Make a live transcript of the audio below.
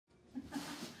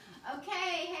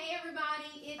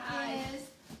It is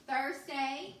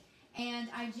Thursday, and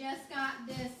I just got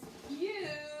this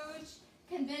huge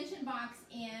convention box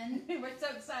in. We're so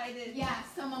excited. Yeah,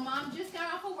 so my mom just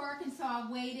got off of work, and so I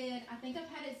waited. I think I've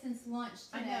had it since lunch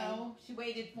today. I know. She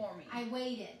waited for me. I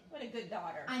waited. What a good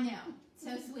daughter. I know.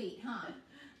 So sweet,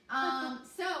 huh?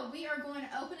 So we are going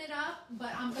to open it up,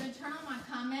 but I'm going to turn on my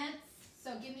comments.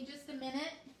 So give me just a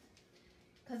minute,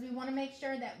 because we want to make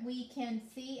sure that we can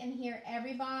see and hear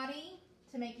everybody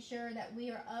to make sure that we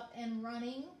are up and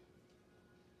running.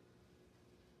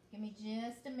 Give me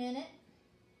just a minute.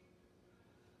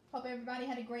 Hope everybody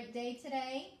had a great day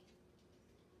today.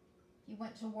 You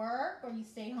went to work or you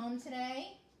stayed home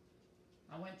today?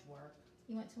 I went to work.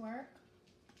 You went to work?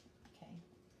 Okay.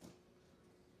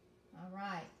 All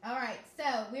right. All right.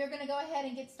 So we're going to go ahead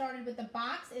and get started with the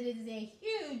box. It is a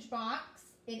huge box.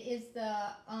 It is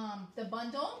the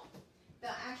bundle, the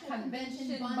actual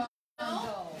convention bundle.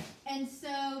 And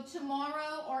so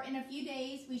tomorrow or in a few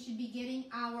days, we should be getting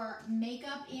our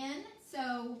makeup in.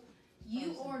 So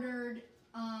you ordered.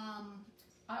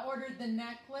 I ordered the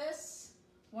necklace,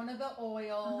 one of the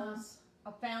oils,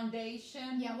 a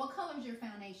foundation. Yeah. What color is your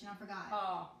foundation? I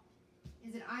forgot.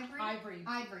 Is it ivory? Ivory.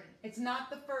 Ivory. It's not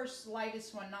the first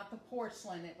lightest one, not the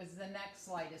porcelain. It was the next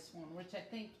lightest one, which I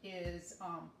think is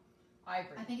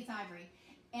ivory. I think it's ivory.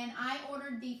 And I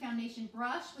ordered the foundation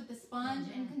brush with the sponge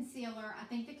and concealer. I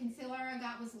think the concealer I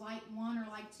got was light 1 or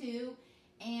light 2.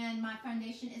 And my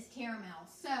foundation is caramel.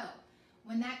 So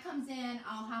when that comes in,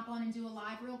 I'll hop on and do a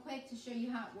live real quick to show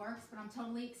you how it works. But I'm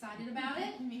totally excited about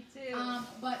it. Me too.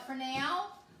 But for now,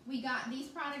 we got these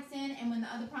products in. And when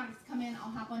the other products come in,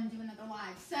 I'll hop on and do another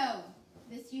live. So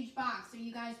this huge box. Are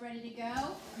you guys ready to go?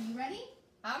 Are you ready?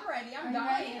 I'm ready. I'm Are you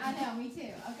dying. ready? I know, me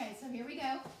too. Okay, so here we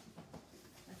go.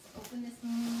 Let's open this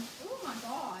one. Oh my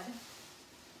God.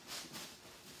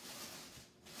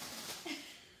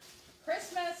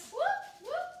 Christmas. Whoop,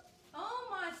 whoop. Oh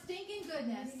my stinking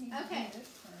goodness. Okay.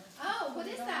 Oh, what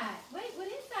is that? Wait, what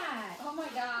is that? Oh my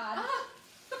God. Oh,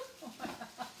 Oh my God.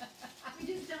 we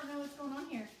just don't know what's going on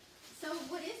here. So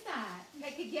what is that?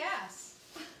 Take a guess.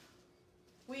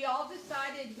 We all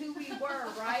decided who we were,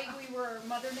 right? We were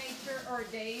Mother Nature or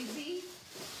Daisy.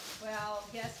 Well,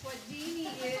 guess what Jeannie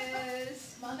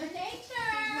is? Mother Nature.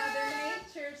 She's Mother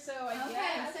Nature, so I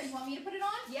guess. Okay, so you want me to put it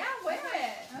on? Yeah, wear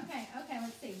it. Okay,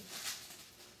 let's see.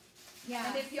 Yeah.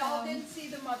 And if y'all didn't see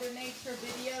the Mother Nature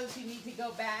videos, you need to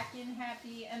go back in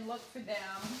Happy and look for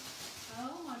them.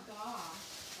 Oh my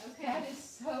gosh. Okay. That is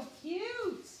so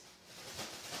cute.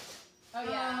 Oh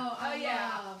yeah. Oh,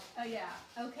 yeah. love. Oh yeah.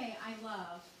 Okay, I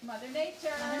love. Mother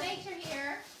Nature. Mother Nature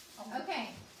here. Oh. Okay.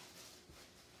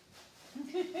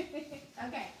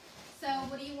 Okay. So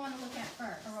what do you want to look at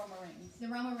first? Aroma rings. The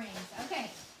aroma rings.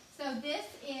 Okay. So this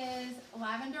is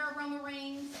lavender aroma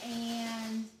rings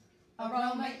and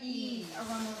Aroma Ease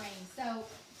aroma rings. So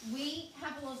we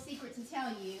have a little secret to tell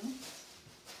you.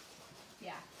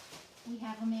 Yeah. We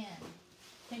have them in.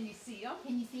 Can you see them?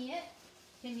 Can you see it?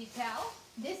 Can you tell?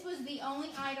 This was the only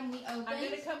item we opened. I'm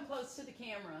going to come close to the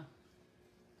camera.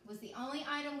 Was the only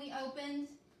item we opened.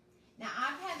 Now,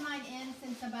 I've had mine in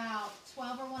since about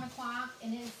 12 or 1 o'clock,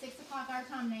 and it is 6 o'clock our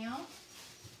time now.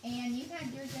 And you've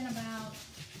had yours in about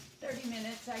 30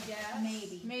 minutes, I guess.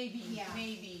 Maybe. Maybe. Yeah.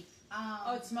 Maybe.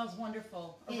 Oh, it smells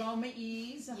wonderful. Aroma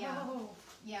Ease. Yeah. Oh.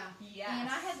 Yeah. Yes. And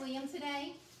I had Liam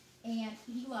today, and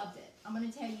he loved it. I'm going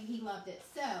to tell you, he loved it.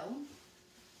 So,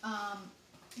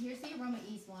 here's the Aroma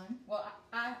Ease one. Well,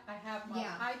 I have my.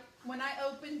 Yeah. When I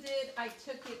opened it, I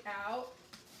took it out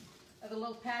of the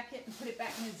little packet and put it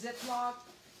back in a Ziploc,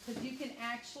 because you can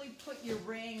actually put your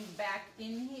ring back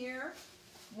in here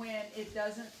when it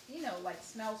doesn't, you know, like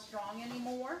smell strong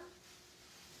anymore.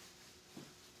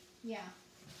 Yeah.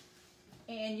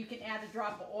 And you can add a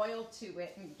drop of oil to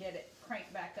it and get it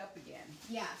cranked back up again.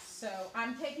 Yes. So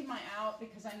I'm taking mine out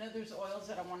because I know there's oils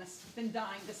that I want to, been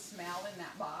dying to smell in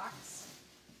that box.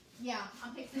 Yeah,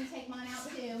 I'm fixing to take mine out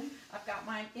too. I've got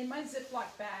mine in my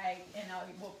Ziploc bag, and I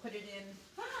will put it in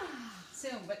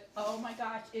soon. But oh my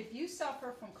gosh, if you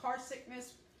suffer from car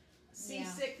sickness,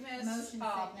 seasickness, motion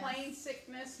sickness, plane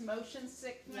sickness, motion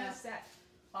sickness, that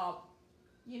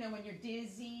you know, when you're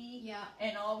dizzy,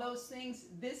 and all those things,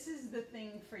 this is the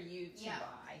thing for you to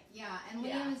buy. Yeah, and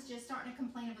Liam is just starting to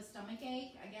complain of a stomach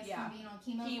ache, I guess, from being on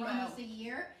chemo for almost a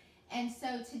year. And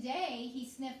so today he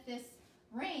sniffed this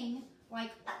ring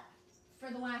like for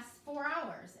the last 4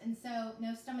 hours, and so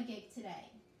no stomach ache today.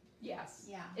 Yes.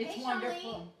 Yeah. It's hey,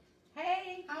 wonderful. Charlene.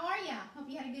 Hey. How are ya? Hope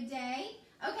you had a good day.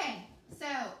 Okay, so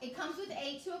it comes with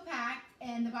 8 to a pack,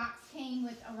 and the box came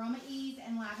with Aroma Ease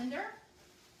and lavender.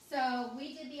 So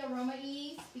we did the Aroma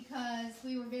Ease because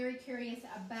we were very curious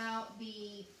about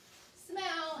the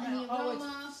smell and the Oh,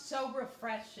 aroma. it's so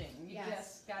refreshing. You Yes.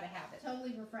 just gotta have it.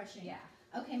 Totally refreshing. Yeah.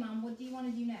 Okay, Mom, what do you want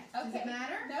to do next? Does it Okay.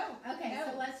 matter? No. Okay,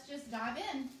 no. so let's just dive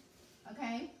in.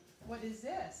 Okay? What is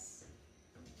this?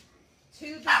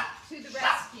 To the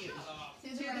rescue. To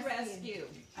To the rescue.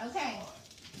 Okay.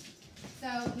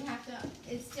 So we have to,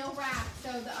 it's still wrapped.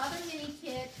 So the other mini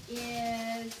kit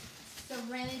is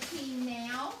Serenity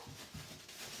Now.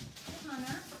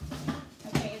 Hunter.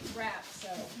 Okay, it's wrapped, so.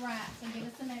 It's wrapped. So give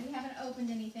us a minute. We haven't opened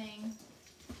anything.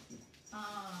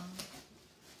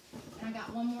 And I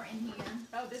got one more in here.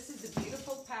 Oh, this is a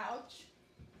beautiful pouch.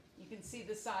 You can see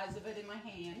the size of it in my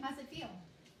hand. How's it feel?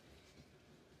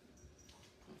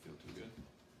 Don't feel too good.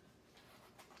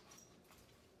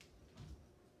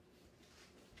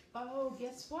 Oh,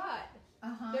 guess what?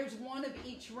 Uh-huh. There's one of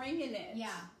each ring in it. Yeah.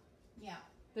 Yeah.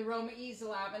 The Roma Ease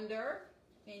Lavender,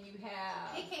 and you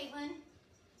have Hey, Caitlin.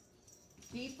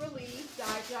 Deep Relief,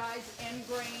 Digest, End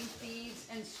Grain, Thieves,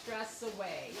 and Stress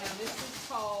Away. And this is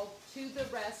called To the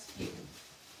Rescue.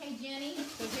 Hey, Jenny.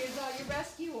 So here's all your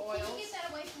rescue oils. Can you get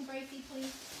that away from Gracie,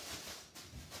 please?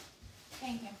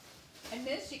 Thank you. And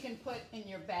this you can put in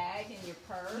your bag, in your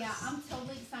purse. Yeah, I'm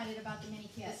totally excited about the mini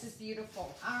kit. This is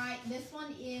beautiful. All right, this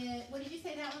one is, what did you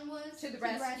say that one was? To the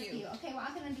Rescue. Okay, well,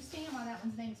 I can understand why that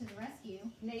one's named To the Rescue.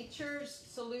 Nature's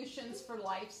solutions for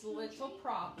life's little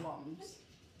problems.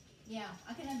 Yeah,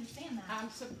 I can understand that. I'm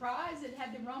surprised it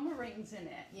had the Roma rings in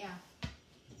it. Yeah.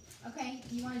 Okay,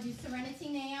 you want to do Serenity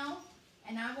Now,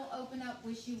 and I will open up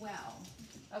Wish You Well.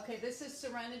 Okay, this is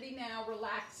Serenity Now,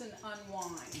 Relax and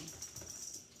Unwind.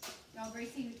 Y'all,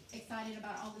 Gracie excited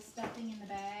about all the stuffing in the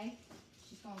bag.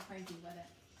 She's going crazy with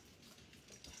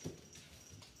it.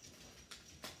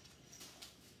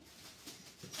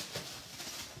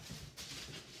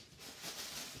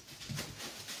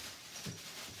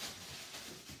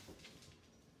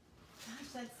 Gosh,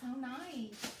 that's so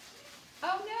nice.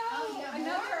 Oh no! Oh, you got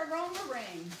Another aroma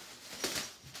ring.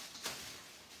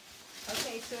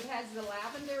 Okay, so it has the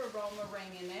lavender aroma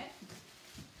ring in it.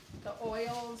 The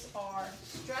oils are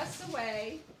Stress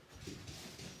Away,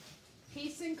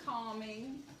 Peace and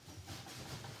Calming,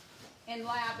 and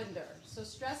Lavender. So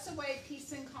Stress Away,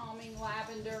 Peace and Calming,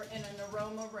 Lavender, and an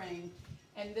aroma ring.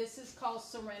 And this is called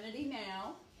Serenity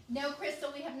Now. No,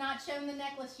 Crystal, we have not shown the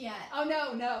necklace yet. Oh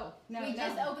no, no, no, We no.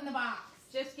 just opened the box.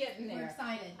 Just getting there. We're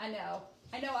excited. I know.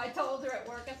 I told her at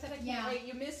work, I said, I can't Yeah. wait.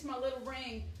 You missed my little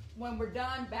ring. When we're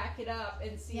done, back it up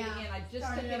and see Yeah. it again. I just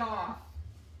Start took it it over. off.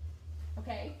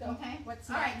 Okay, go. Okay. What's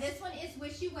All next? right, this one is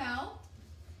Wish You Well.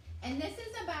 And this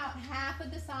is about half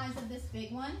of the size of this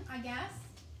big one, I guess.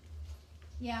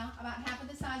 Yeah, about half of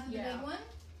the size of the Yeah. big one.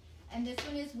 And this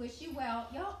one is Wish You Well.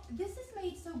 Y'all, this is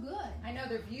made so good. I know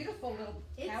they're beautiful little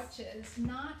It's pouches. It's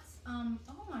not, oh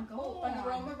my God. Oh, an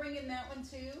aroma ring in that one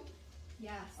too?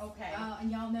 Yes. Okay.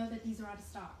 And y'all know that these are out of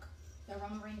stock. The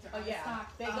aroma rings are Oh, out yeah. of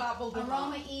stock. They gobbled them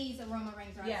Aroma up. Ease aroma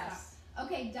rings are out of Yes. stock.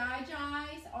 Okay,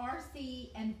 Digest,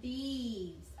 RC, and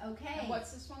Thieves. Okay. And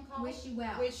what's this one called? Wish You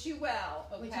Well. Wish You Well.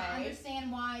 Okay. Which I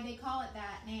understand why they call it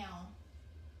that now.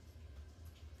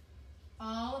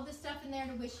 All of the stuff in there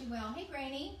to wish you well. Hey,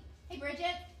 Granny. Hey,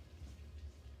 Bridget.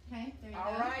 Okay, there you go.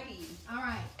 Alrighty. All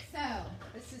right, so,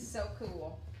 This is so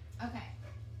cool. okay.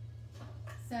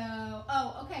 So,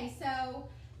 okay, so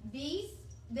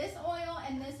this oil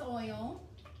and this oil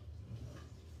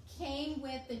came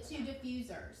with the two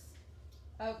diffusers.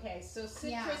 Okay, so citrus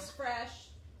Yeah. fresh,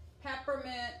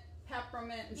 peppermint,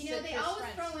 and You know, citrus they always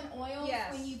French. throw in oils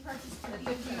Yes. when you purchase The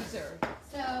diffusers. diffuser.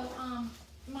 So,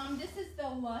 Mom, this is the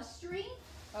Lustry.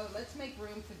 Oh, let's make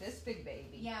room for this big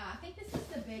baby. Yeah, I think this is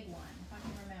the big one, if I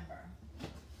can remember.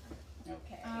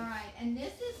 Okay. All right, and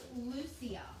this is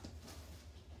Lucia.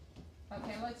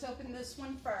 Okay, let's open this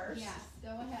one first. Yes,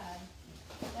 go ahead.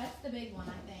 That's the big one,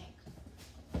 I think.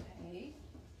 Okay.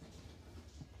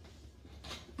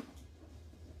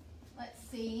 Let's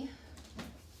see.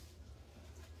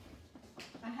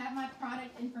 I have my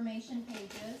product information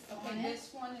pages on Okay, it.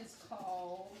 this one is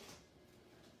called.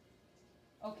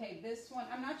 Okay, this one.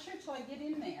 I'm not sure till I get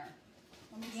in there.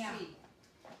 Let me Yeah. see.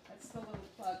 That's the little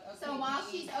plug. Okay, So while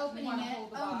she's you opening wanna it- hold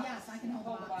the oh, box? yes, I can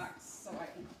hold the box. so I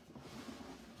can.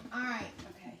 All right.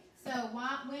 Okay. So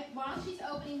while she's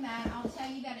opening that, I'll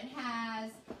tell you that it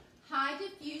has high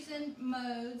diffusion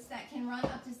modes that can run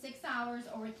up to 6 hours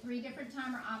or with 3 different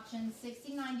timer options,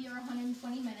 60, 90, or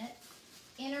 120 minutes.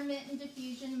 Intermittent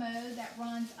diffusion mode that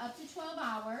runs up to 12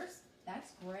 hours.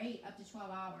 That's great, up to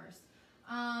 12 hours.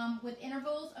 With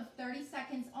intervals of 30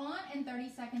 seconds on and 30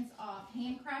 seconds off.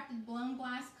 Handcrafted blown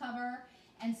glass cover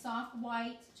and soft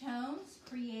white tones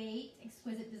create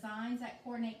exquisite designs that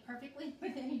coordinate perfectly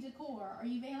with any decor. Are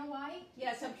you Vanna White?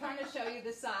 Yes, I'm trying to show you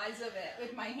the size of it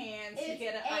with my hands to It's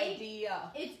get an 8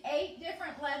 idea. It's 8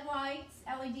 different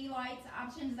LED lights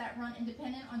options that run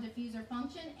independent on diffuser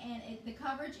function, and the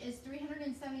coverage is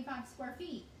 375 square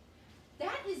feet.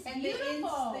 That is And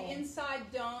beautiful. the inside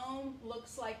dome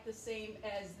looks like the same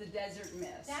as the Desert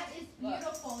Mist. That is Look.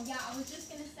 beautiful. Yeah, I was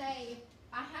just gonna say,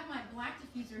 I have my black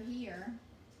diffuser here.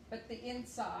 But the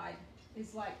inside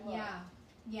is like, look.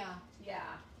 Yeah. Yeah.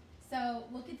 So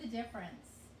look at the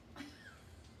difference.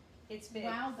 It's big.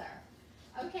 Wowzer.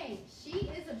 Okay, she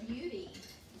is a beauty.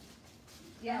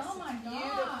 Yes, Oh my it's gosh,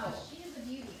 beautiful. she is a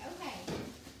beauty. Okay.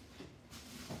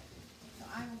 So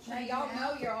I will Now trade y'all you know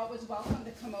out. you're always welcome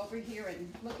to come over here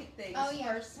and look at things Oh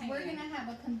yeah, firsthand. we're gonna have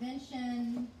a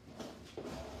convention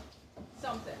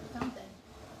Something. something.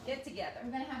 Get together.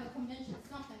 We're gonna have a convention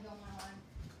something going on.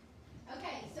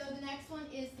 Okay, so the next one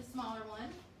is the smaller one.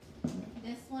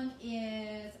 This one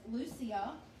is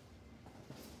Lucia.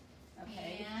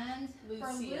 Okay. And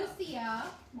for Lucia. Lucia,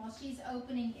 while she's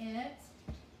opening it,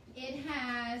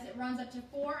 it runs up to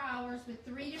 4 hours with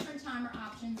 3 different timer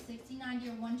options, 60, 90,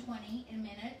 or 120 in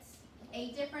minutes.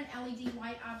 8 different LED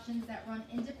light options that run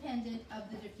independent of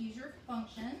the diffuser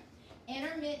function.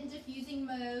 Intermittent diffusing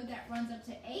mode that runs up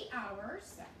to 8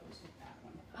 hours. That goes with that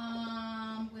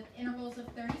one. With intervals of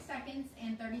 30 seconds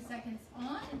and 30 seconds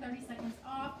on and 30 seconds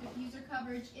off. Diffuser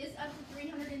coverage is up to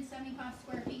 375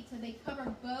 square feet, so they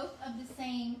cover both of the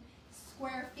same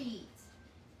square feet.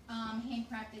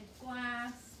 Handcrafted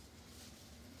glass.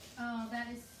 Oh, that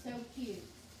is so cute.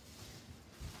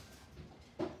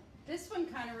 This one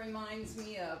kind of reminds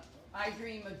me of I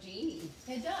Dream of Jeannie.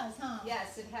 It does, huh?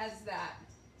 Yes, it has that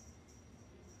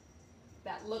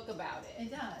look about it.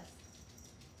 It does.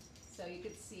 So you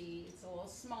could see it's a little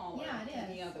smaller Yeah, it than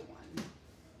is. the other one.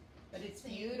 But it's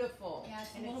See? beautiful. Yeah,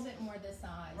 it's a And little bit more this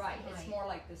size. Right, it's more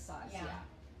like this size, Yeah. yeah.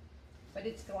 But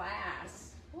it's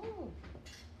glass. Ooh,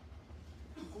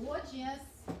 Gorgeous.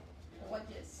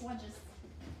 gorgeous. Gorgeous.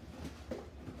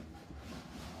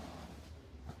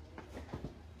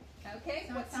 Okay,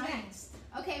 So what's exciting. next?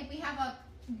 Okay, we have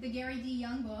the Gary D.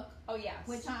 Young book, Oh, yes.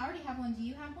 which I already have one. Do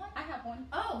you have one? I have one.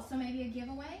 Oh, so maybe a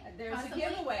giveaway? There's Possibly? a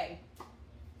giveaway.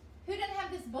 Who doesn't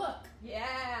have this book?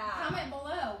 Yeah. Comment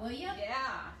below, will you?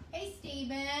 Yeah. Hey,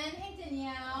 Steven. Hey,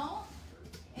 Danielle.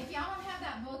 If y'all don't have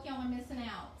that book, y'all are missing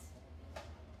out.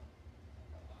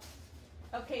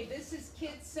 Okay, this is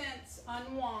Kid Sense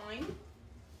Unwind.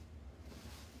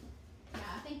 Yeah,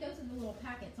 I think those are the little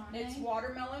packets, aren't It's they?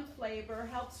 watermelon flavor,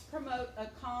 helps promote a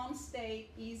calm state,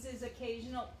 eases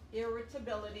occasional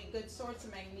irritability, good source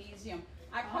of magnesium.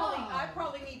 I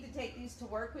probably need to take these to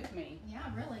work with me Yeah,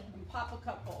 really. and pop a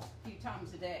couple a few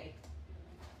times a day.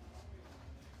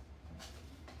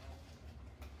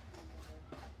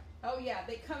 Oh yeah,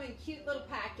 they come in cute little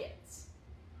packets.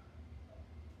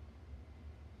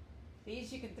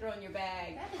 These you can throw in your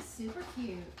bag. That is super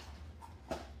cute.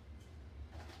 I'm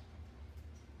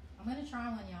gonna try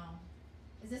one, y'all.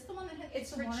 Is this the one that has It's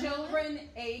the for watermelon? children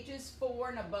ages 4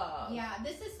 and above. Yeah,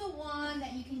 this is the one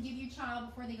that you can give your child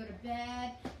before they go to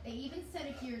bed. They even said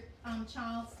if your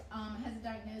child has a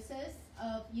diagnosis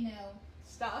of,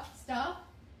 Stuff. stuff,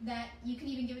 that you can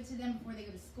even give it to them before they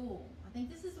go to school. I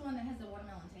think this is the one that has the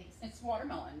watermelon taste. It's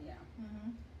watermelon, yeah. Mm-hmm.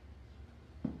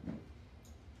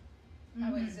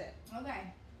 How is it? Okay.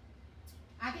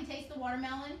 I can taste the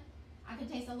watermelon. I can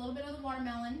taste a little bit of the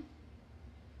watermelon.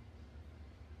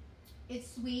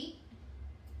 It's sweet.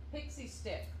 Pixie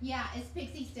stick. Yeah, it's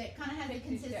pixie stick. Kind of has the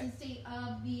Pixie stick. consistency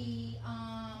of the,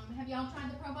 have y'all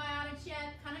tried the probiotics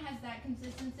yet? Kind of has that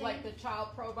consistency. Like the child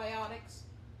probiotics,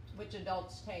 which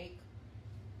adults take.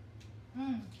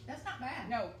 That's not bad.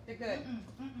 No, they're good.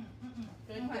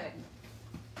 Good, Okay. good.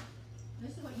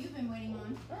 This is what you've been waiting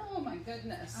on. Oh my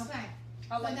goodness. Okay.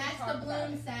 I'll So let you that's talk the about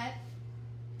bloom it. set.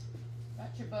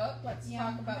 Got your book? Let's Yeah,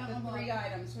 talk I about got the my 3 book.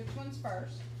 items. Which one's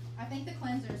first? I think the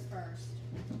cleanser's first.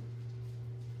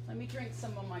 Let me drink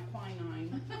some of my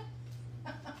quinine.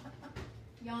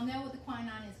 Y'all know what the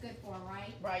quinine is good for,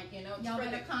 right? Right, you know, it's Y'all for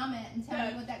better the comment and tell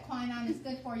me what that quinine is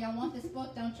good for. Y'all want this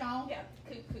book, don't y'all? yeah,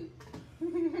 cuckoo.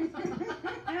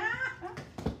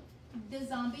 The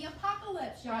zombie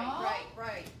apocalypse, y'all.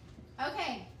 Right.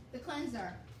 Okay, the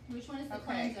cleanser. Which one is the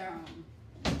Okay. cleanser?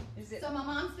 Is it So my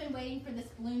mom's been waiting for this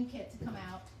bloom kit to come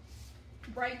out.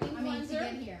 brightening To cleanser?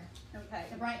 get here. Okay.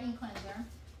 The brightening cleanser.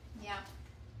 Yeah.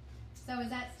 So is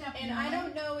that step And one? I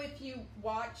don't know if you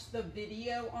watched the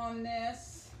video on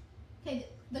this, Okay,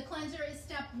 the cleanser is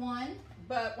step one.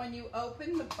 but when you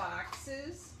open the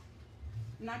boxes,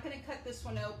 I'm not going to cut this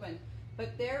one open,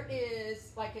 but there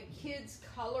is like a kid's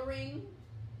coloring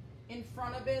in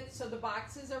front of it. So the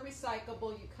boxes are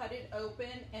recyclable. You cut it open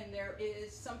and there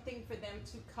is something for them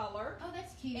to color. Oh,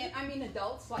 that's cute. And I mean,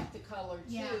 adults like to color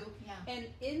too. Yeah, yeah. And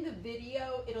in the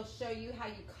video, it'll show you how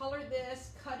you color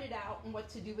this, cut it out, and what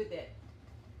to do with it.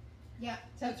 Yep.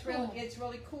 So that's it's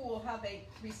really cool how they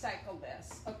recycle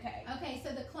this. Okay. Okay,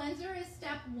 so the cleanser is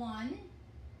step 1.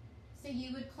 So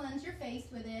you would cleanse your face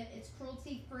with it. It's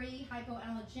cruelty-free,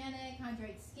 hypoallergenic,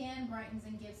 hydrates skin, brightens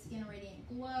and gives skin a radiant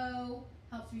glow,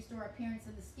 helps restore appearance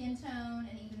of the skin tone,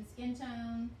 an even skin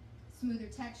tone, smoother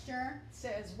texture. It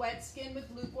says wet skin with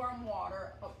lukewarm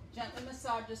water. Gently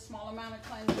massage a small amount of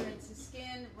cleanser into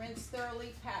skin. Rinse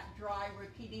thoroughly, pat dry,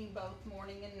 repeating both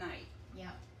morning and night.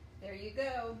 Yep. There you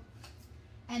go.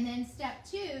 And then step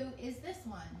 2 is this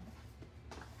one,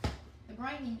 the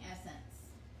brightening essence.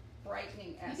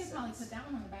 Brightening essence. You could probably put that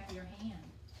one on the back of your hand.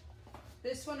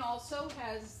 This one also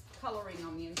has coloring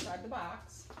on the inside the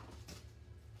box.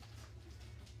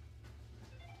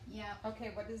 Yep.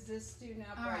 Okay, what does this do now?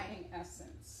 All right. Brightening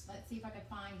essence. Let's see if I can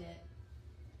find it.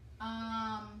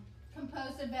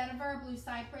 Composed of vetiver, blue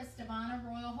cypress, Davana,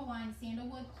 royal Hawaiian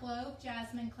sandalwood, clove,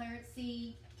 jasmine, carrot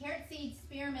seed,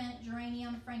 spearmint,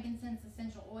 geranium, frankincense,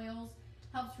 essential oils.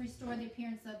 Helps restore the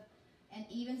appearance of an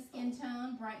even skin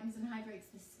tone, brightens and hydrates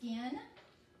the skin.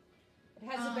 It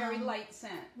has a very light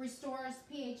scent. Restores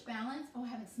pH balance. Oh, I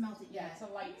haven't smelled it Yeah, yet. it's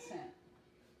a light scent.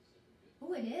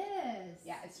 Oh, it is.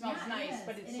 Yeah, it smells nice,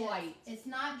 but it's light. It's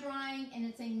not drying, and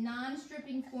it's a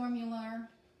non-stripping formula.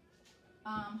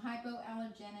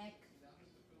 Hypoallergenic.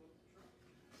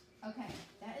 Okay,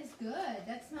 that is good.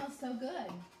 That smells so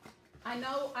good. I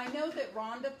know that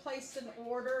Rhonda placed an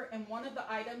order, and one of the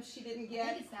items she didn't I get,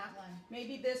 think it's that one.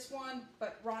 maybe this one,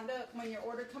 but Rhonda, when your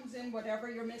order comes in, whatever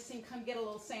you're missing, come get a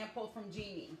little sample from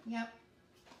Jeannie. Yep.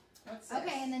 What's this?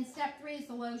 Okay, and then step 3 is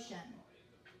the lotion.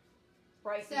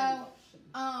 Brightening So,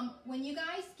 lotion. when you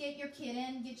guys get your kit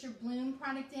in, get your Bloom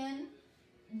product in.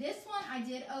 This one I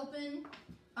did open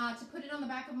to put it on the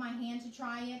back of my hand to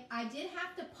try it. I did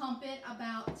have to pump it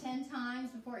about 10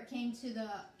 times before it came to the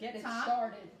Get it top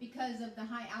started. because of the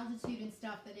high altitude and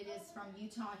stuff that it is from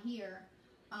Utah here.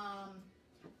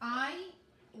 I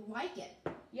like it.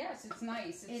 Yes, it's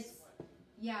nice. It's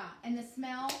yeah, and the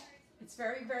smell. It's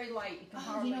very, very light. You can Oh,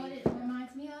 hardly. you know what it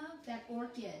reminds me of? That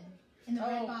orchid in the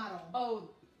red bottle. Oh,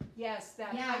 yes,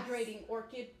 that Yes. hydrating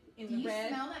orchid in Do the you red.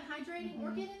 smell that hydrating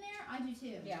orchid in there? I do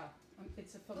too. Yeah,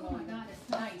 it's a Oh familiar. my god, it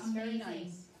smells Nice, amazing. very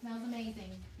nice. Smells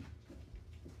amazing.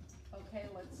 Okay,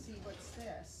 let's see what's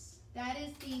this. That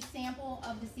is the sample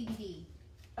of the CBD.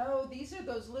 Oh, these are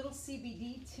those little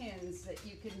CBD tins that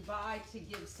you can buy to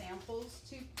give samples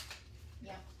to.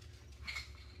 Yep.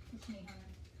 What you need, honey?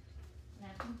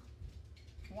 Napkin?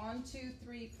 1, 2,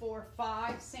 3, 4,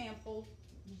 5 sample.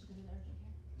 You should do the urgent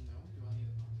care. No, do I need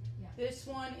a box? This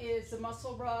one is the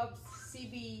Muscle Rub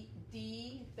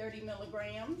CBD, 30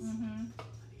 milligrams. Mm-hmm.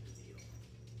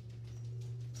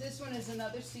 This one is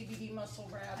another CBD muscle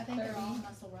rub. I think they're all 30.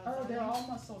 muscle rubs. Oh, aren't they're they? all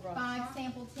muscle rubs. 5 huh?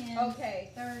 sample tins. Okay.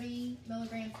 30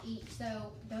 milligrams each.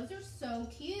 So those are so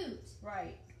cute.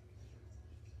 Right.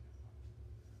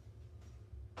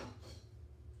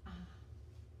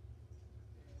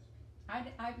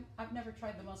 I've never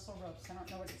tried the muscle rubs. I don't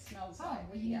know what it smells Oh, like.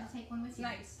 well, you Yeah. need to take one with It's you.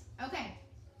 nice. Okay.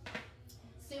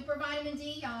 Super vitamin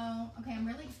D, y'all. Okay, I'm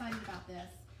really excited about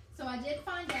this. So I did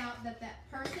find out that that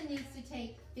person needs to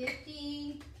take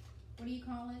 50, what do you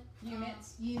call it?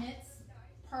 Units. Units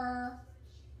per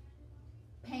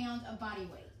pound of body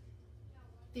weight.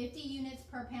 50 units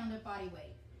per pound of body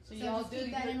weight. So So y'all just do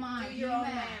keep that your, in mind. do your Do own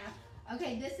math. math.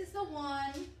 Okay, this is the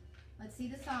one. Let's see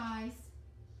the size.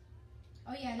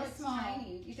 Oh yeah, Oh, it's it's small.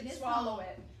 tiny. You It can is swallow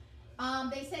small.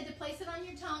 it. They said to place it on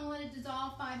your tongue, let it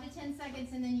dissolve 5 to 10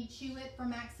 seconds, and then you chew it for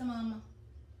maximum.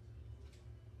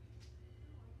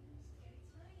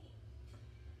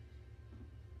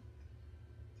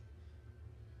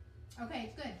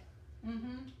 Okay, it's good.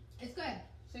 Mm-hmm. It's good.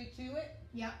 So you chew it.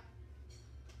 Yep.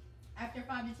 After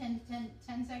 5 to 10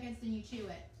 seconds, then you chew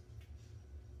it.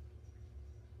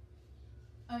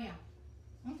 Oh yeah.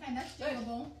 Okay, that's Good.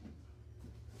 doable.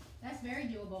 That's very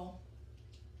doable.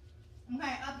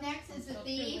 Okay, up next is the Still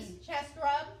Thieves chewing. Chest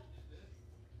Rub.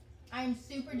 I'm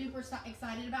super duper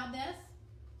excited about this.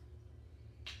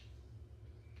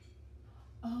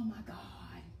 Oh my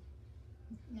god.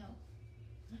 No.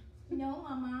 No,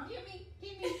 Mama.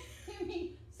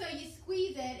 Gimme. So you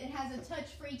squeeze it. It has a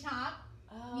touch-free top.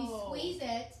 Oh. You squeeze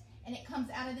it, and it comes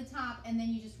out of the top, and then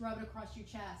you just rub it across your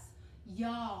chest.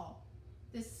 Y'all,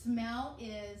 the smell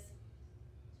is...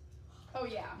 Oh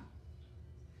yeah.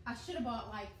 I should have bought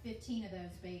like 15 of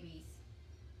those babies.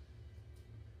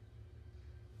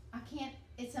 I can't.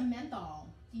 It's a menthol.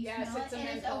 Do you Yes, smell it's it? a And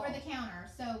menthol. it's over the counter,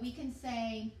 so we can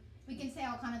say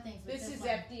all kind of things. With This is one.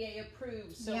 FDA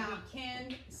approved, so Yeah. we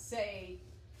can say,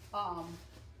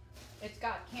 it's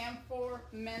got camphor,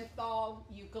 menthol,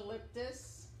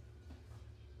 eucalyptus,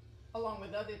 along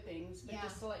with other things, but Yeah.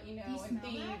 just to let you know, Do you and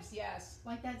smell that? thieves, yes.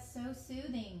 Like that's so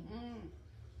soothing. Mm.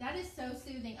 That is so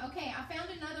soothing. Okay, I found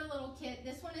another little kit.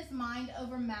 This one is Mind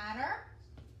Over Matter.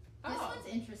 This Oh. one's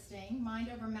interesting. Mind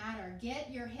Over Matter.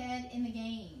 Get your head in the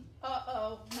game.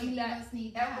 Uh-oh, How need many of that us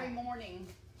need that? every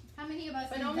morning, How many of us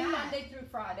but need only that? Monday through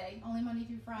Friday. Only Monday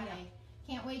through Friday.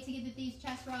 Can't wait to get the Thieves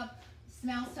Chest Rub.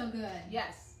 Smells so good.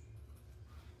 Yes.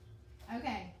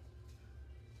 Okay.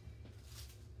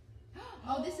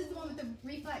 Oh, this is the one with the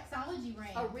reflexology ring.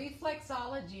 A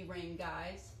reflexology ring,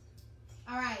 guys.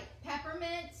 All right,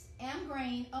 peppermint, M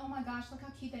grain. Oh my gosh, look how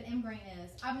cute that M grain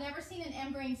is. I've never seen an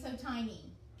M grain so tiny.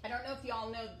 I don't know if y'all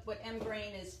know what M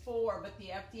grain is for, but the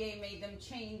FDA made them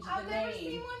change I've the never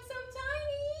seen name one so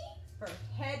tiny. for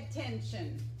head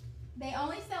tension. They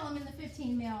only sell them in the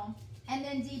 15 mil and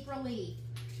then deep relief.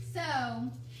 So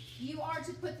you are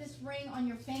to put this ring on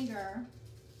your finger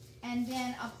and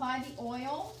then apply the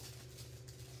oil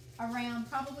around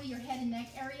probably your head and neck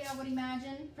area, I would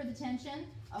imagine, for the tension.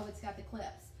 Oh, it's got the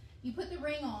clips. You put the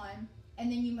ring on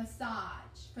and then you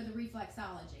massage for the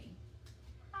reflexology.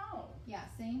 Oh. Yeah,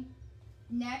 see?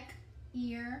 Neck,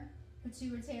 ear,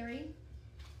 pituitary.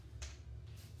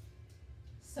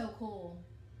 So cool.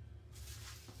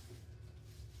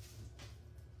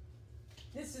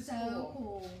 This is So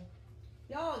cool.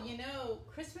 Y'all, you know,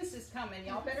 Christmas is coming.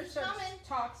 Y'all better start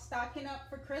Coming. stocking up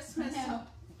for Christmas. I know.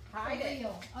 Hide For it.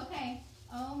 real. Okay.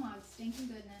 Oh my stinking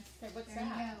goodness. Okay, what's There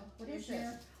that? you go. What There's is your-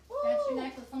 this? That's your Woo!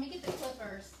 necklace. Let me get the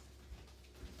clippers.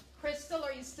 Crystal,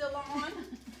 are you still on?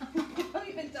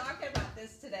 We've been talking about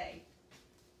this today.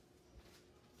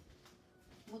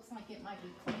 Looks like it might be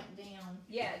clamped down.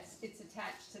 Yeah, it's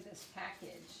attached to this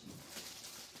package.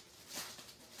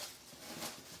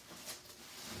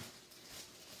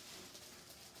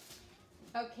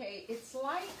 Okay, it's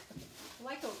like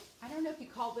a, I don't know if you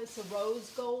call this a rose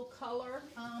gold color.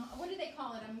 What do they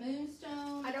call it? A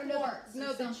moonstone? I don't know. Quartz or No,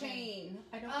 the something. chain.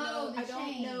 I don't Oh, know. the I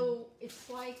don't chain. know. It's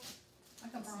like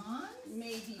Like a bronze?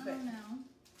 maybe, I but don't know.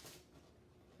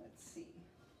 let's see.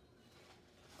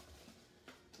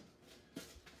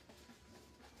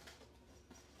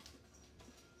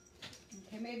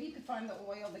 Okay, maybe you could find the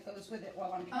oil that goes with it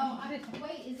while I'm Oh, trying to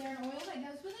wait, is there an oil that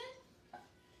goes with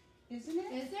it? Isn't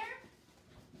it? Is there?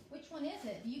 Which one is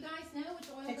it? Do you guys know which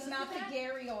oil It's goes not with the that?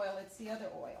 Gary oil, it's the other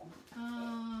oil.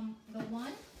 The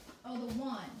one? Oh, the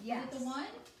one. Yes. Is it the one?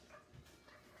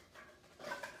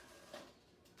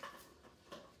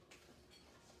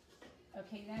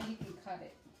 Okay, now you can cut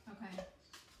it. Okay.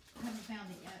 I haven't found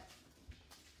it yet.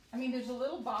 I mean, there's a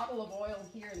little bottle of oil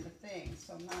here in the thing,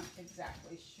 so I'm not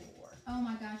exactly sure. Oh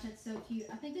my gosh, that's so cute.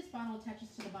 I think this bottle attaches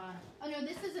to the bottom. Oh no,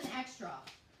 this is an extra.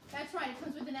 That's right, it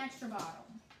comes with an extra bottle.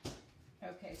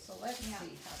 Okay, so let's Yeah.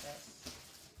 see how this.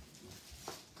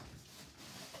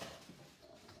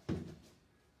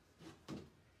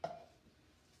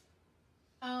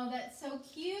 Oh, that's so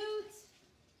cute.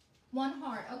 One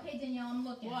heart. Okay, Danielle, I'm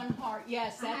looking. One heart,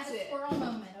 yes, I that's had a it. squirrel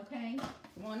moment, okay?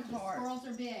 One The heart. squirrels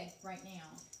are big right now.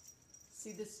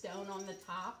 See the stone on the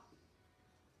top?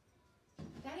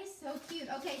 That is so cute.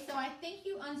 Okay, so I think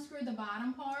you unscrew the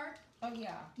bottom part. Oh,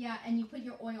 yeah. Yeah, and you put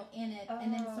your oil in it,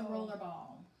 and then it's a Oh. roller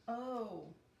ball. Oh,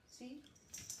 see?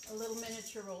 A little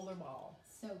miniature roller ball.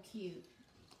 So cute.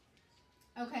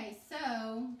 Okay,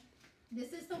 so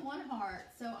this is the one heart.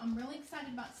 So I'm really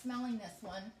excited about smelling this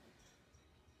one.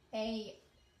 A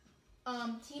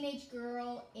teenage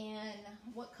girl in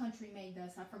what country made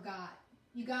this? I forgot.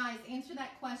 You guys, answer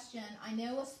that question. I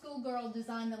know a schoolgirl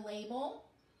designed the label,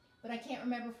 but I can't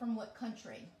remember from what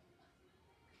country.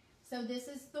 So this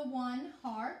is the one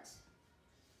heart,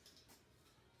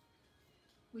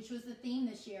 which was the theme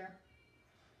this year.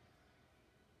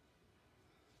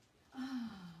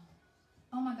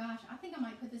 Oh my gosh, I think I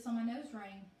might put this on my nose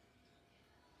ring.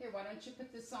 Here, why don't you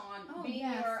put this on? Oh, Being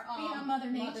yes. your, Being on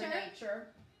Mother Mother Nature. Nature.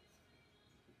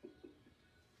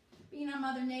 Being on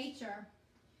Mother Nature.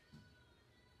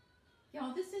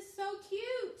 Y'all, this is so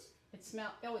cute. It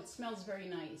smells very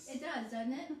nice. It does,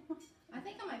 doesn't it? I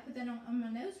think I might put that on my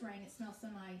nose ring. It smells so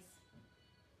nice.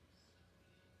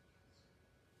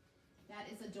 That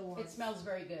is adorable. It smells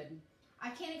very good. I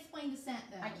can't explain the scent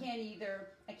though. I can't either.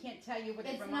 I can't tell you what it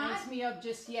It's reminds not- me of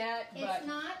just yet, It's but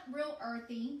not real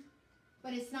earthy,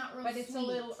 but it's not real sweet. it's a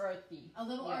little earthy. A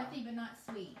little Yeah. earthy, but not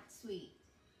sweet. Sweet.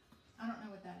 I don't know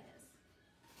what that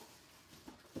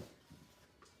is.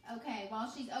 Okay, while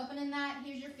she's opening that,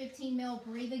 here's your 15 mil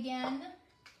Breathe Again.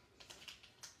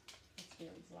 That's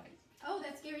Gary's Light. Oh,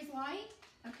 that's Gary's Light?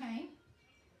 Okay.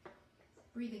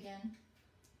 Breathe Again.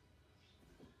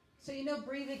 So you know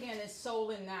Breathe Again is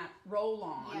sold in that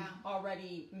roll-on, Yeah.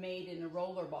 already made in a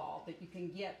roller ball that you can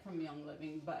get from Young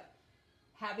Living, but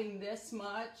having this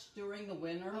much during the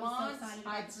winter I'm so months, excited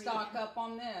about I'd Breathe stock Again. up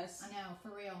on this. I know,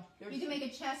 for real. There's You can make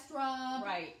a chest rub,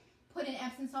 Right. put in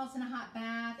Epsom salts in a hot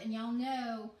bath, and y'all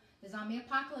know the zombie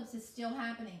apocalypse is still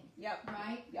happening, Yep.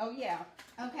 right? Oh yeah.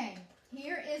 Okay,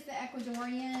 here is the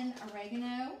Ecuadorian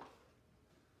oregano.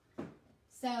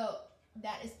 So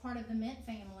that is part of the mint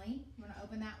family. I'm gonna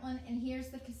open that one, and here's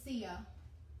the cassia,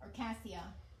 or cassia,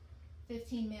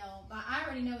 15 mil. But I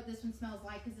already know what this one smells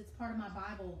like because it's part of my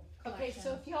Bible collection. Okay,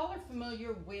 so if y'all are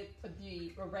familiar with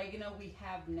the oregano we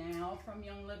have now from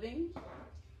Young Living,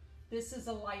 this is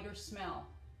a lighter smell.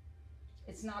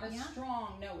 It's not as Yeah?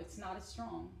 strong. No, it's not as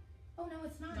strong. Oh no,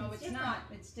 it's not. No, it's it's different. not.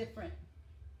 It's different.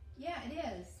 Yeah, it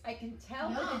is. I can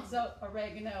tell Yum. that it's a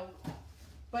oregano,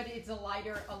 but it's a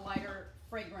lighter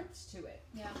fragrance to it.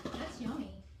 Yeah, that's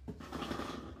yummy.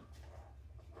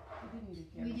 We didn't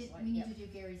do We Gary's Light need yet. to do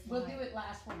Gary's We'll Light. do it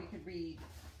last where we could read.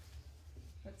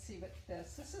 Let's see what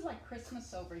this is like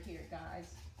Christmas over here, guys.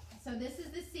 So this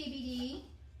is the CBD,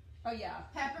 Oh yeah.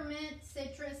 peppermint,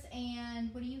 citrus,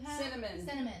 and what do you have? Cinnamon.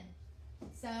 Cinnamon.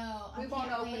 So We I won't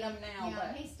can't open wait. them now, Yeah.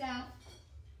 but- Hey, Steph.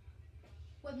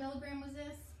 What milligram was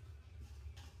this?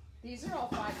 These are all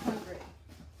 500.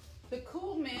 The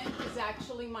Cool Mint is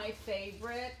actually my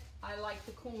favorite. I like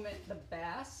the Cool Mint the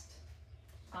best.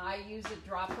 I use a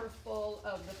dropper full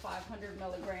of the 500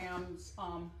 milligrams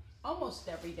almost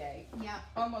every day. Yeah.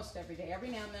 Almost every day. Every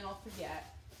now and then I'll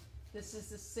forget. This is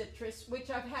the citrus, which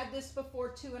I've had this before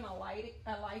too, and I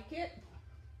like it.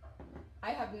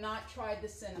 I have not tried the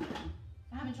cinnamon.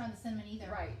 I haven't tried the cinnamon either.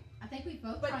 Right. I think we've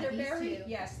both But tried they're these very, two.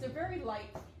 yes, they're very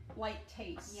light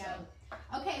taste. Yeah.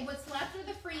 So. Okay, what's left are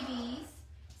the freebies.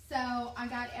 So I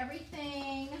got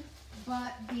everything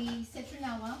but the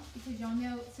citronella, because y'all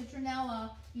know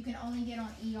citronella you can only get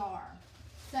on ER.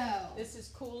 So This is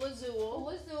Cool Azul. Cool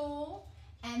Azul,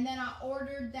 and then I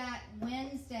ordered that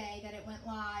Wednesday that it went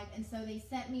live, and so they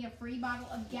sent me a free bottle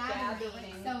of Gathering.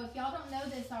 Gathering. So if y'all don't know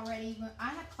this already, when I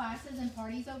have classes and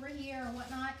parties over here or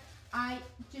whatnot, I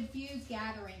diffuse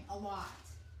Gathering a lot.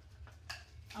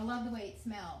 I love the way it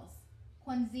smells.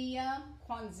 Kwanzaa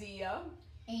Kwanzaa.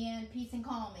 and Peace and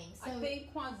Calming. So I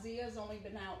think Kwanzaa's only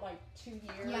been out like 2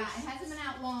 years. yeah, it hasn't been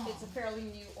out long. It's a fairly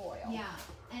new oil. Yeah,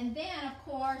 and then of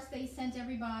course they sent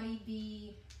everybody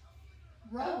the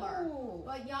roller. Oh.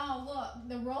 But y'all look,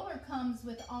 the roller comes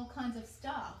with all kinds of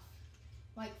stuff,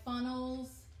 like funnels,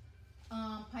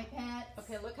 pipettes.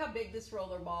 Okay, look how big this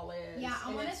roller ball is. Yeah, I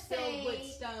and wanna it's filled with say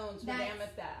stones with that's-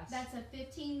 amethyst. That's a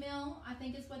 15 mil, I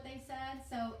think is what they said.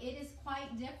 So it is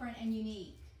quite different and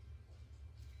unique.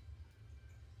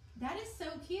 That is so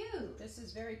cute. This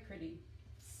is very pretty.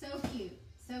 So cute.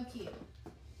 So cute.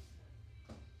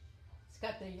 It's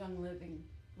got the Young Living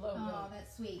logo. Oh,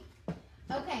 that's sweet.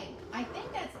 Okay, I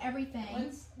think that's everything.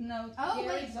 Let's no Oh,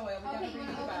 Gary's wait. oil. We Okay, gotta you read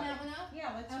want to open about that it. one up?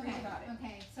 Yeah, let's Okay. read about it.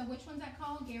 Okay. So which one's that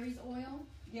called? Gary's Oil?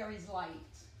 Gary's Light.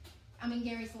 I mean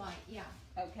Gary's Light. Yeah.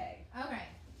 Okay. Okay.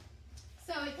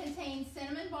 So it contains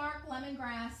cinnamon bark,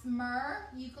 lemongrass, myrrh,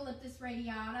 eucalyptus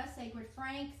radiata, sacred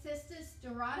frank, cistus,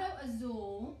 dorado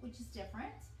azul, which is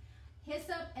different,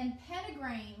 hyssop, and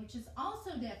petitgrain, which is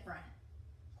also different.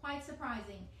 Quite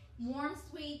surprising. Warm,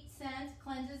 sweet scent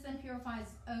cleanses and purifies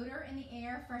odor in the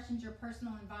air, freshens your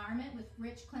personal environment with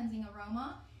rich cleansing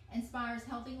aroma, inspires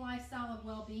healthy lifestyle of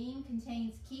well-being,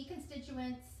 contains key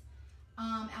constituents,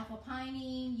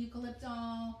 alpha-pinene,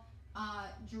 eucalyptol,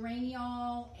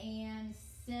 geraniol, and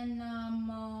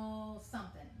cinnamol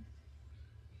something.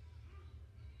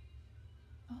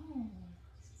 Oh,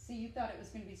 See, you thought it was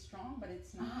going to be strong, but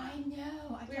it's not. I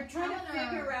know. I We were kept trying to telling her.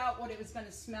 figure out what it was going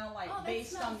to smell like Oh, that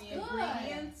based on the smells good.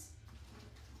 ingredients.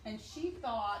 And she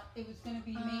thought it was going to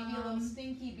be maybe a little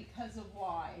stinky because of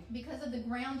why? Because of the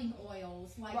grounding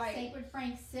oils like Right. Sacred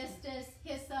Frank, Cistus,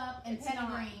 Hyssop, and It's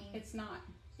not. Petitgrain. It's not.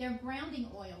 They're grounding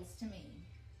oils to me.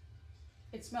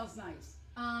 It smells nice.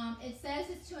 It says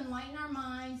it's to enlighten our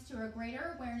minds to a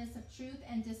greater awareness of truth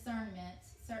and discernment,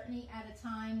 certainly at a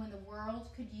time when the world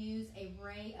could use a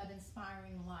ray of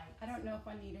inspiring light. I don't know if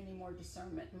I need any more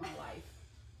discernment in my life.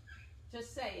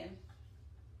 Just saying.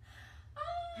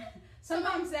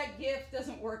 Sometimes that gift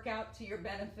doesn't work out to your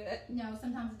benefit. No,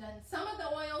 sometimes it doesn't. Some of the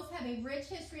oils have a rich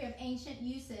history of ancient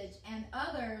usage, and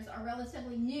others are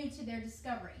relatively new to their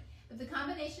discovery. But the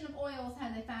combination of oils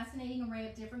has a fascinating array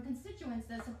of different constituents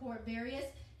that support various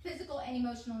physical and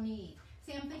emotional needs.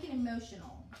 See, I'm thinking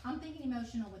emotional. I'm thinking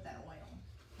emotional with that oil.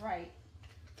 Right.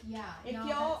 Yeah. If no,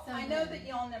 y'all, that's so I know good. that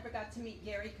y'all never got to meet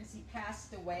Gary because he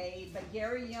passed away, but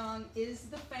Gary Young is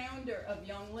the founder of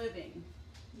Young Living.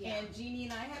 Yeah. And Jeannie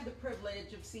and I had the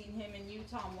privilege of seeing him in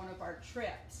Utah on one of our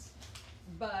trips.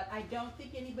 But I don't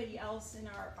think anybody else in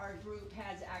our group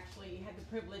has actually had the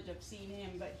privilege of seeing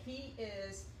him. But he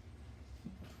is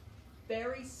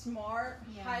very smart,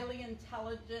 Yeah. highly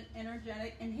intelligent,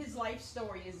 energetic, and his life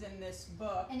story is in this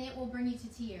book. And it will bring you to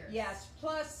tears. Yes,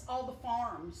 plus all the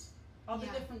farms, all the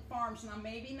Yeah. different farms. Now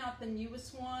maybe not the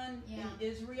newest one Yeah. in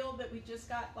Israel that we just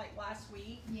got like last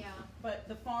week, Yeah. but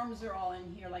the farms are all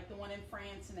in here, like the one in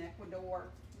France and Ecuador.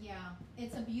 Yeah.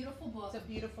 It's a beautiful book. It's a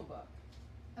beautiful book.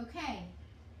 Okay.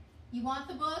 You want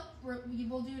the book?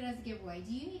 We'll do it as a giveaway.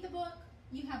 Do you need the book?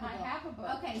 You have a I book. have a book.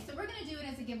 Okay, so we're going to do it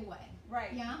as a giveaway.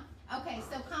 Right. Yeah? Okay,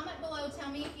 so comment below. Tell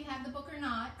me if you have the book or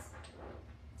not.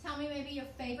 Tell me maybe your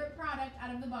favorite product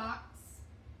out of the box.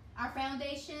 Our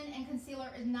foundation and concealer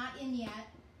is not in yet,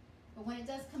 but when it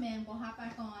does come in, we'll hop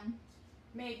back on.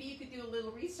 Maybe you could do a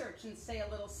little research and say a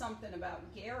little something about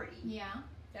Gary. Yeah.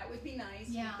 That would be nice.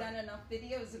 Yeah. We've done enough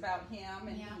videos about him,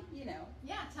 and Yeah. you know.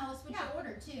 Yeah, tell us what Yeah. you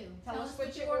ordered too. Tell us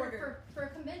what you ordered ordered. for a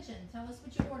convention. Tell us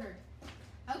what you ordered.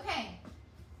 Okay.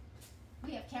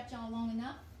 We have kept y'all long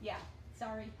enough. Yeah.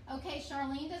 Sorry. Okay,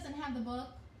 Charlene doesn't have the book.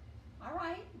 All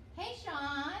right. Hey,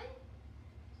 Sean.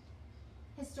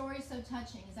 His story is so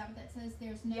touching. Is that what that says?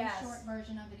 There's no Yes. short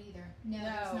version of it either. No,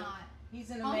 No. it's not. He's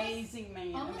an Almost- amazing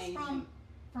man. Almost amazing.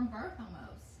 from birth, almost.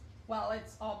 Well,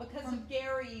 it's all because From- of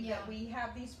Gary yeah. that we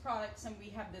have these products and we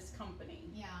have this company.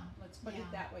 Yeah. Let's put Yeah.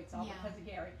 it that way. It's all Yeah. because of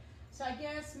Gary. So I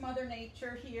guess Mother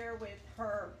Nature here with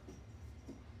her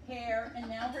hair and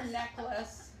now her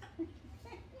necklace.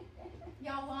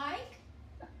 Y'all like?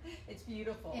 It's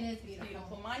beautiful. It is It's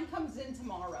beautiful. Mine comes in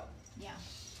tomorrow. Yeah.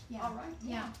 Yeah. All right.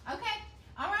 Yeah. Okay.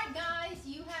 All right, guys.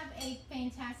 You have a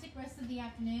fantastic rest of the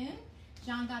afternoon.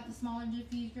 John got the smaller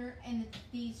diffuser and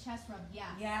these chest rubs. Yes.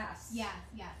 Yes. Yes.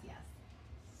 Yes. Yes.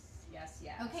 Yes,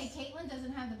 yes. Okay, Caitlin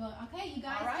doesn't have the book. Okay, you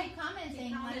guys All right. keep commenting.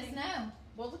 Keep Let us commenting. know.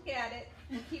 We'll look at it.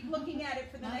 We'll keep looking at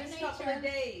it for the Mother next couple Nature. of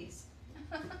days.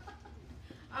 All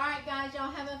right, guys.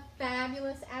 Y'all have a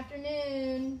fabulous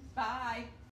afternoon. Bye.